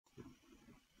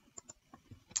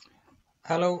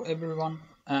Hello everyone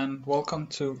and welcome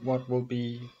to what will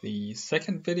be the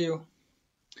second video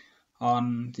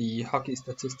on the Hockey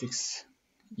Statistics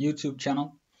YouTube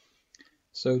channel.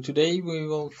 So today we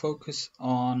will focus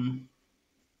on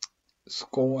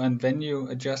score and venue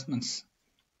adjustments.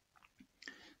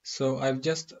 So I've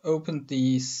just opened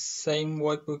the same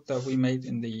workbook that we made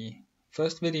in the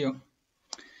first video,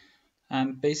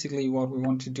 and basically what we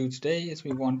want to do today is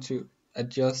we want to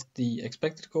adjust the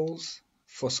expected goals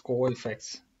for score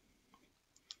effects.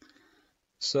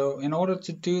 So in order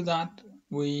to do that,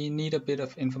 we need a bit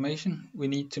of information. We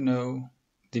need to know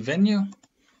the venue,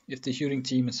 if the shooting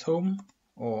team is home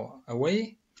or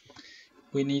away.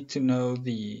 We need to know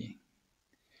the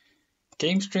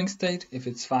game strength state, if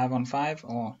it's 5-on-5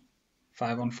 or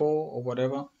 5-on-4 or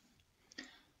whatever.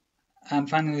 And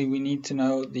finally, we need to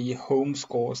know the home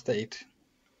score state,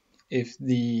 if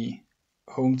the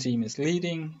home team is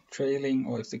leading, trailing,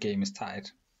 or if the game is tied.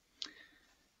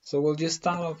 So we'll just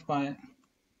start off by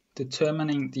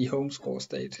determining the home score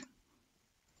state.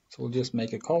 So we'll just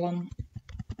make a column,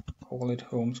 call it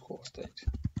home score state.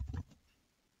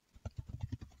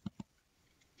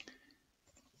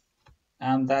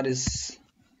 And that is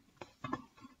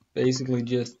basically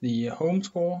just the home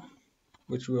score,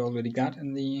 which we already got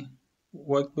in the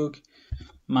workbook,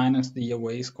 minus the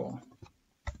away score.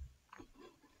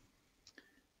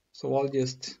 So I'll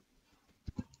just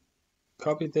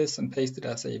copy this and paste it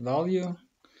as a value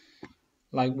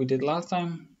like we did last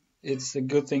time. It's a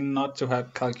good thing not to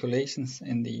have calculations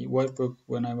in the workbook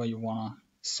whenever you want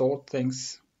to sort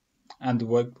things and the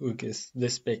workbook is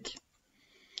this big.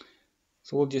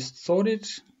 So we'll just sort it,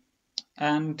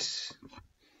 and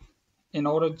in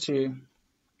order to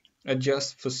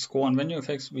adjust for score and venue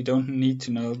effects, we don't need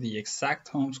to know the exact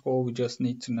home score, we just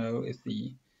need to know if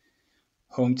the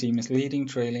home team is leading,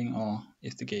 trailing, or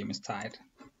if the game is tied.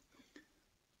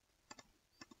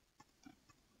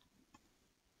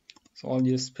 So I'll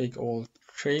just pick all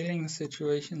trailing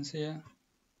situations here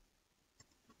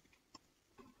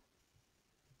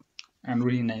and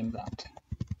rename that.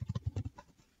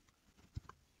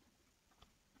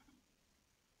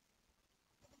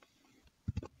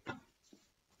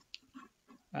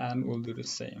 And we'll do the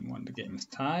same when the game is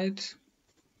tied.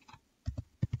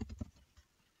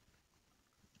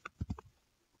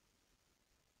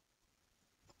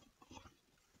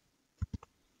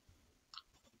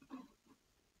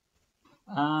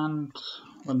 And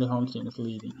when the home team is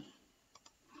leading.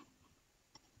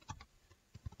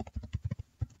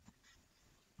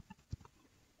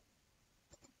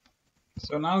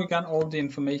 So now we got all the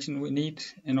information we need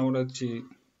in order to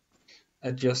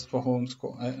adjust for home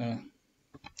score,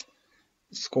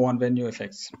 score and venue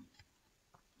effects.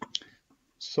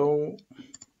 So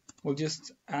we'll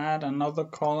just add another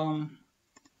column,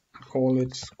 call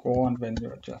it score and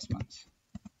venue adjustments.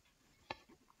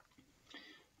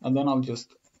 And then I'll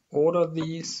just order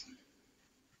these.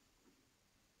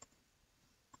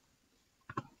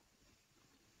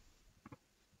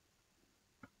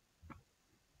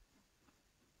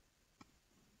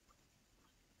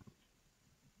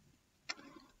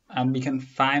 And we can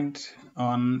find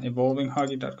on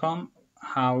evolvinghockey.com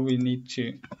how we need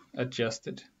to adjust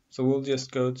it. So we'll just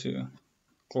go to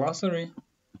glossary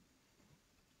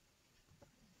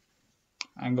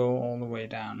and go all the way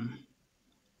down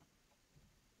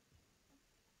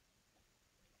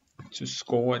to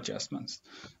score adjustments.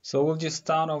 So we'll just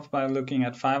start off by looking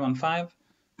at 5-on-5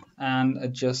 and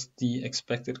adjust the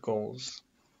expected goals.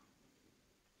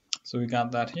 So we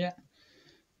got that here.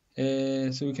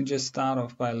 So we can just start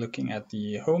off by looking at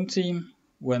the home team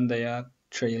when they are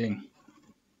trailing.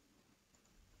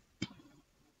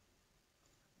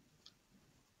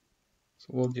 So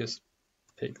we'll just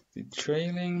pick the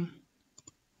trailing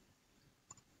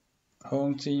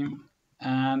home team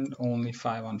and only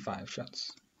 5-on-5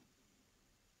 shots.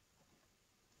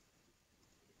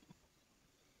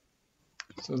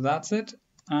 So that's it,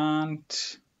 and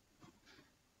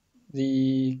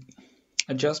the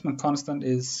adjustment constant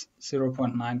is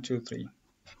 0.923.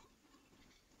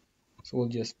 So we'll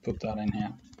just put that in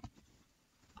here.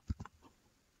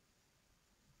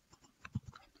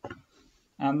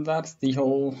 And that's the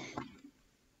whole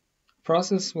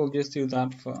process. We'll just do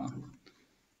that for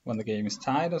when the game is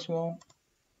tied as well.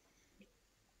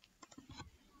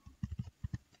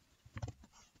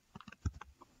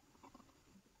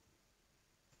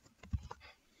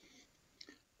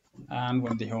 And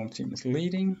when the home team is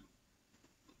leading.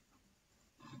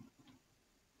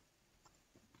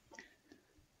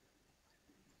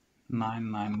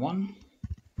 (991).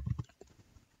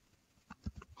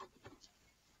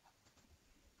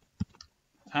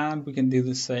 And we can do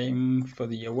the same for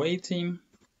the away team.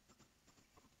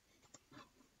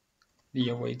 the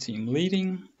away team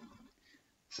leading,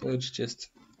 so it's just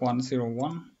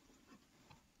 1-0-1.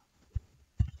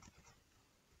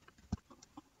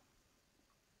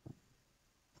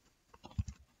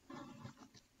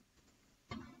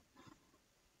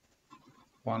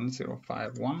 One zero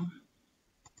five one.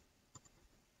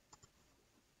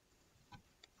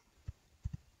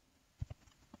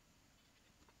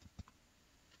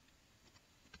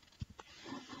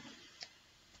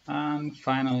 And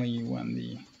finally, when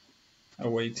the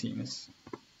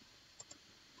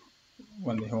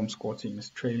home score team is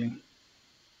trailing,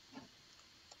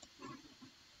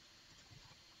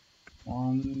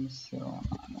 1091.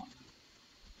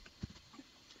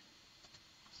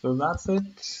 So that's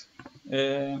it.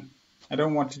 I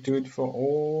don't want to do it for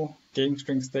all game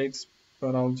string states,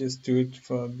 but I'll just do it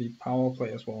for the power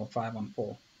play as well,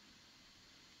 5-on-4.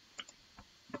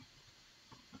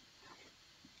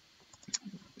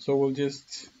 So we'll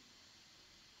just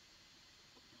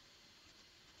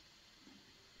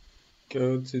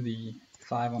go to the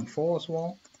 5-on-4 as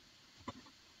well.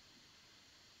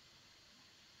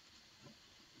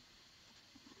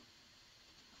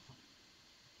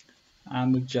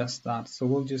 And adjust that. So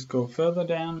we'll just go further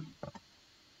down,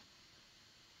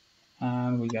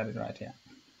 and we got it right here.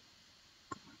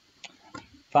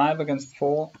 5 against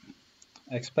 4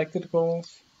 expected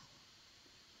goals.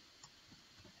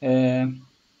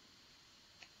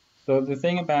 So the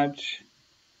thing about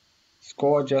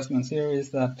score adjustments here is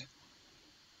that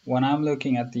when I'm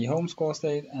looking at the home score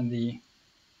state and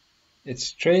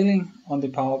it's trailing on the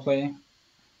power play,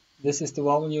 this is the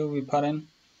value we put in,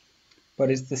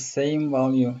 but it's the same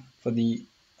value for the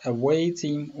away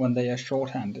team when they are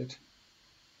shorthanded.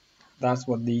 That's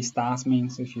what these stars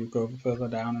means if you go further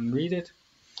down and read it.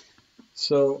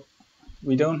 So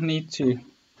we don't need to,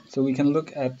 so we can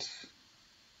look at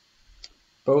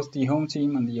both the home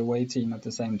team and the away team at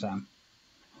the same time.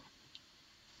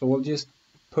 So we'll just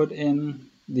put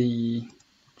in the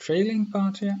trailing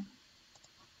part here.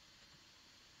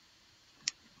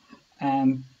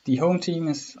 And the home team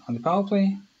is on the power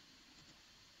play,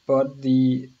 but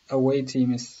the away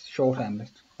team is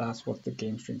shorthanded. That's what the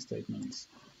game string state means.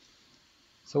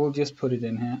 So we'll just put it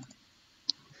in here.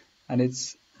 And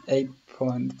it's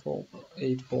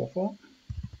 8.4844.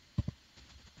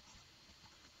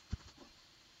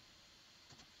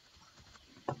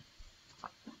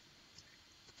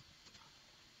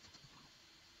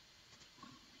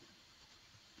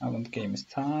 And when the game is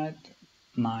tied,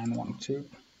 9-1-2.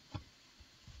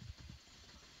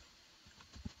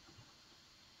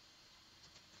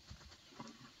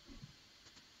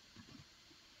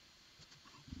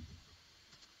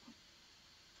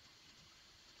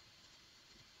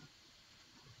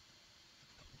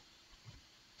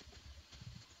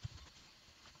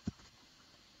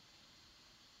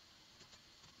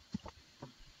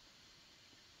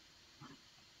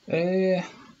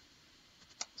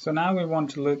 So now we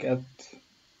want to look at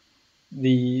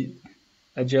the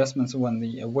adjustments when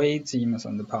the away team is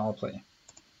on the power play.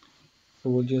 So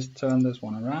we'll just turn this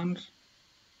one around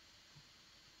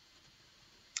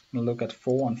and look at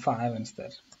 4-on-5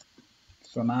 instead.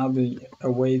 So now the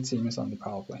away team is on the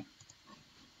power play.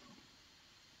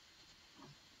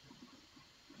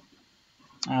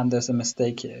 And there's a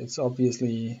mistake here. It's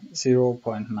obviously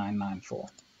 0.994.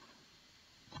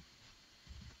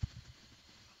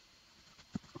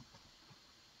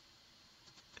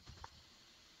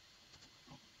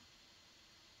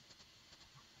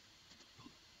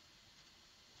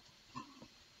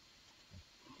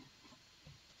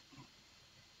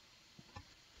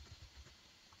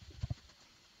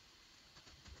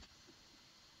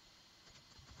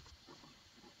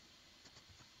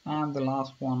 And the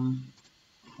last one,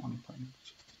 1.2.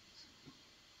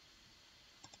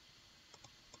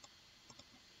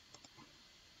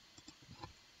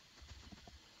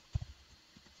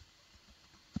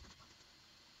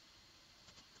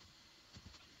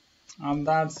 And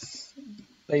that's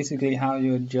basically how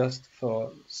you adjust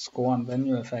for score and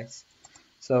venue effects.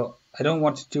 So I don't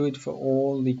want to do it for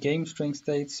all the game string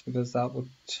states because that would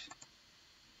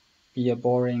be a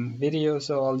boring video.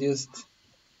 So I'll just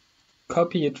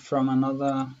copy it from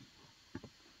another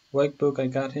workbook I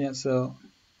got here. So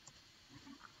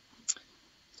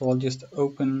I'll just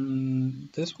open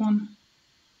this one.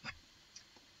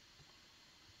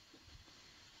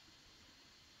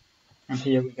 And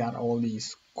here we got all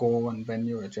these score and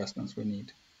venue adjustments we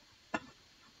need.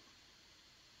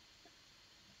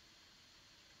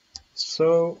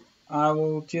 So I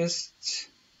will just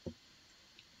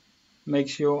make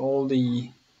sure all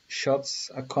the shots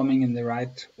are coming in the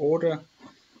right order.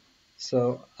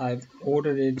 So I've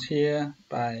ordered it here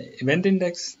by event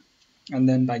index, and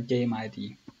then by game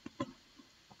ID.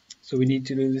 So we need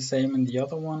to do the same in the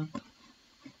other one.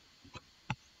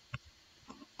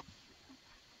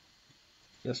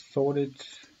 Just sort it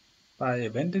by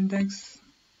event index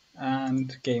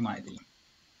and game ID.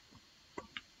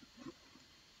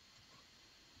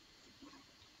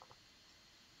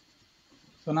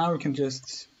 So now we can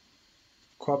just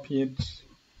copy it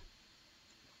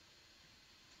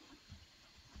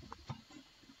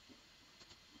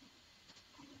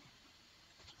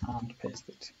and paste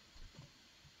it.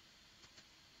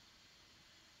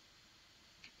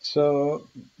 So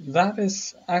that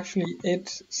is actually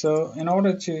it. So in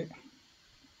order to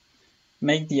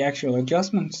make the actual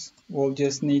adjustments, we'll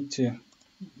just need to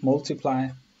multiply,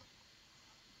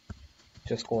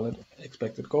 just call it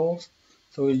expected goals.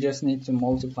 So we just need to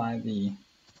multiply the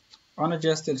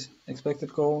unadjusted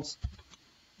expected goals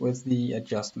with the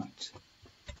adjustment.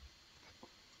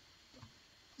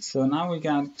 So now we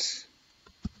got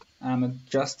an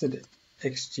adjusted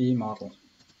XG model.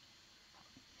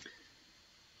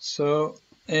 So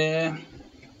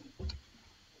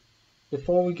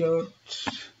before we go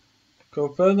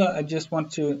further, I just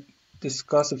want to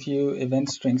discuss a few event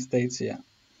string states here,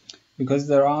 because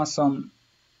there are some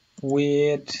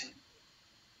weird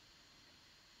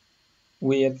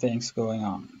things going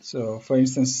on. So for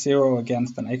instance, 0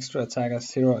 against an extra attacker,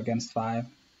 0 against 5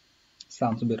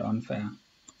 sounds a bit unfair.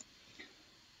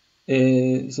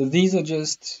 So these are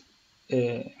just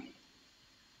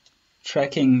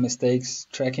tracking mistakes,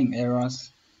 tracking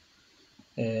errors.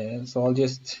 So I'll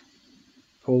just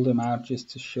pull them out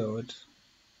just to show it.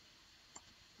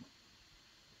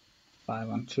 5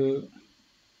 on 2.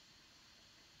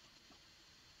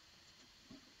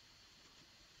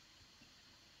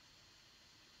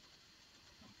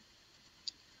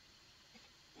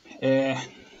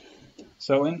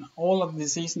 So in all of the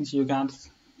seasons you got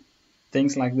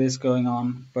things like this going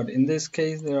on, but in this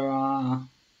case there are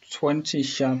 20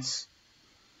 shots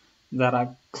that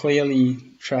are clearly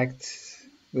tracked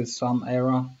with some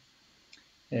error.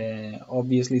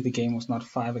 Obviously the game was not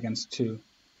 5 against 2.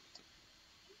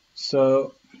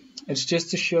 So it's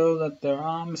just to show that there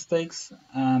are mistakes,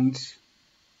 and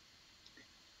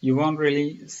you won't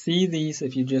really see these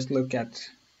if you just look at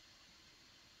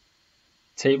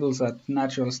tables at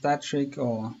Natural Stat Trick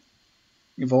or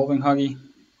Evolving Hockey.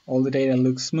 All the data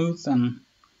looks smooth and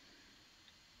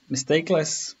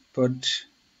mistakeless, but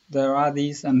there are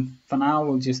these, and for now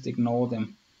we'll just ignore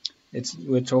them.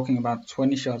 We're talking about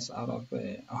 20 shots out of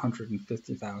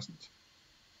 150,000.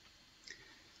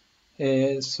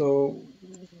 So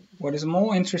what is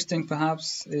more interesting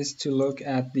perhaps is to look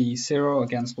at the 0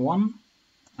 against 1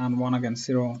 and 1 against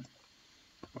 0,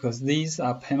 because these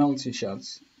are penalty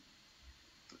shots.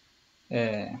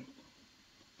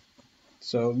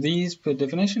 So these per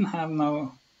definition have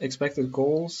no expected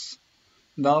goals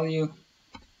value,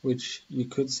 which you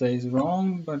could say is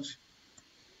wrong, but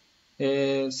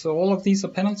so all of these are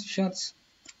penalty shots,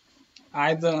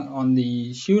 either on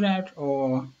the shootout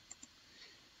or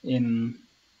in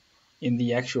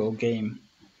the actual game.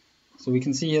 So we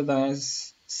can see here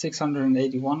there's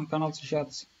 681 penalty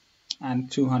shots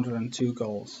and 202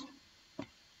 goals.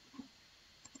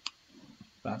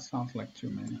 That sounds like too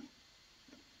many.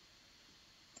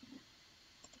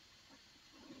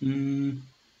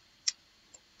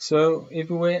 So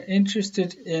if we're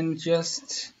interested in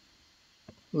just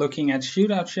looking at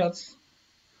shootout shots,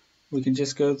 we can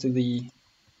just go to the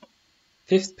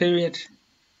 5th period,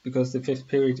 because the 5th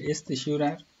period is the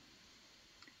shootout.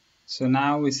 So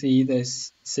now we see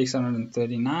there's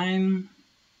 639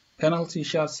 penalty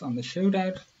shots on the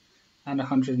shootout and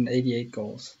 188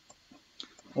 goals.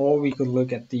 Or we could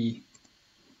look at the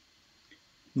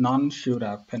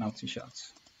non-shootout penalty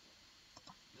shots.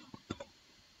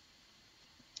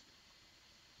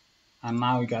 And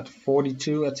now we got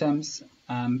 42 attempts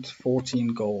and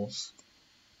 14 goals.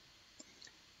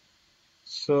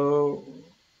 So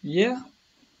yeah,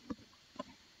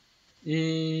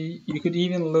 you could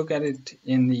even look at it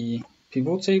in the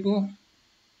pivot table.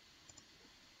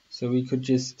 So we could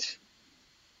just,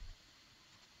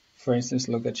 for instance,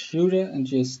 look at shooter and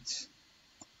just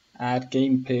add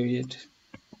game period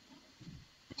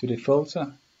to the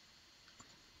filter,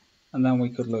 and then we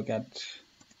could look at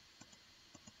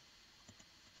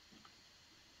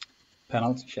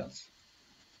penalty shots.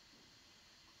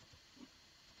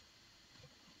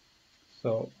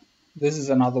 So this is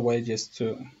another way just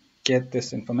to get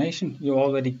this information. You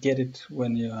already get it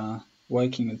when you are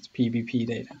working with PvP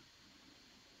data.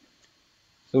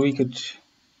 So we could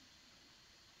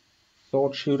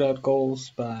sort shootout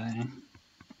goals by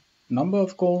number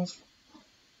of goals.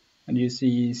 And you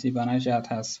see Zibanejad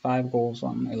has 5 goals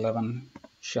on 11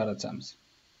 shot attempts.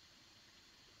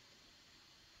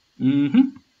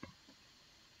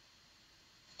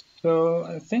 So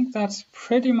I think that's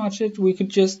pretty much it. We could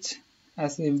just,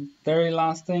 as the very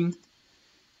last thing,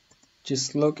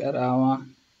 just look at our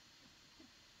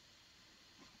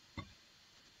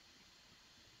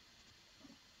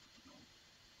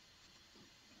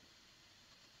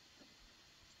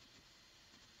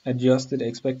adjusted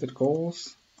expected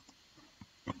goals.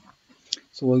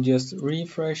 So we'll just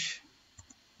refresh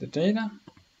the data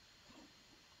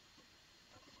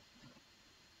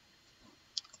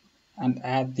and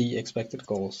add the expected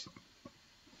goals.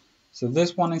 So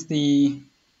this one is the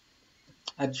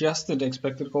adjusted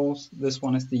expected goals. This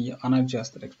one is the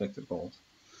unadjusted expected goals.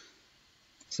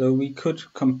 So we could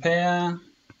compare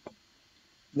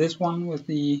this one with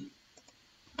the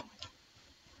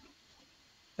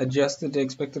adjusted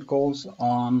expected goals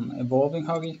on Evolving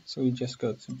Hockey. So we just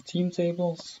go to team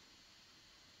tables,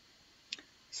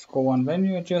 score on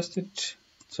venue adjusted,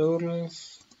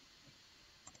 totals,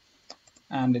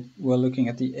 and we're looking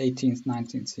at the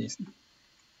 18th-19th season.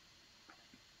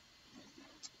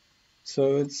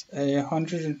 So it's a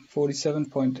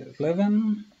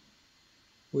 147.11,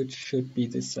 which should be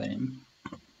the same,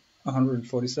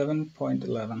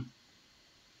 147.11.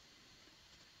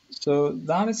 So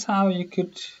that is how you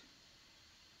could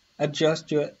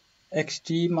adjust your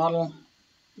XG model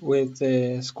with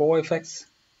the score effects.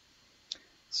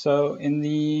 So in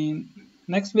the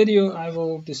next video I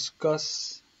will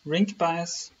discuss rink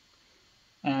bias,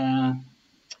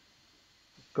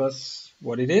 discuss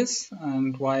what it is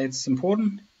and why it's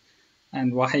important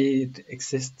and why it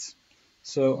exists.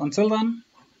 So until then,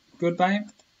 goodbye.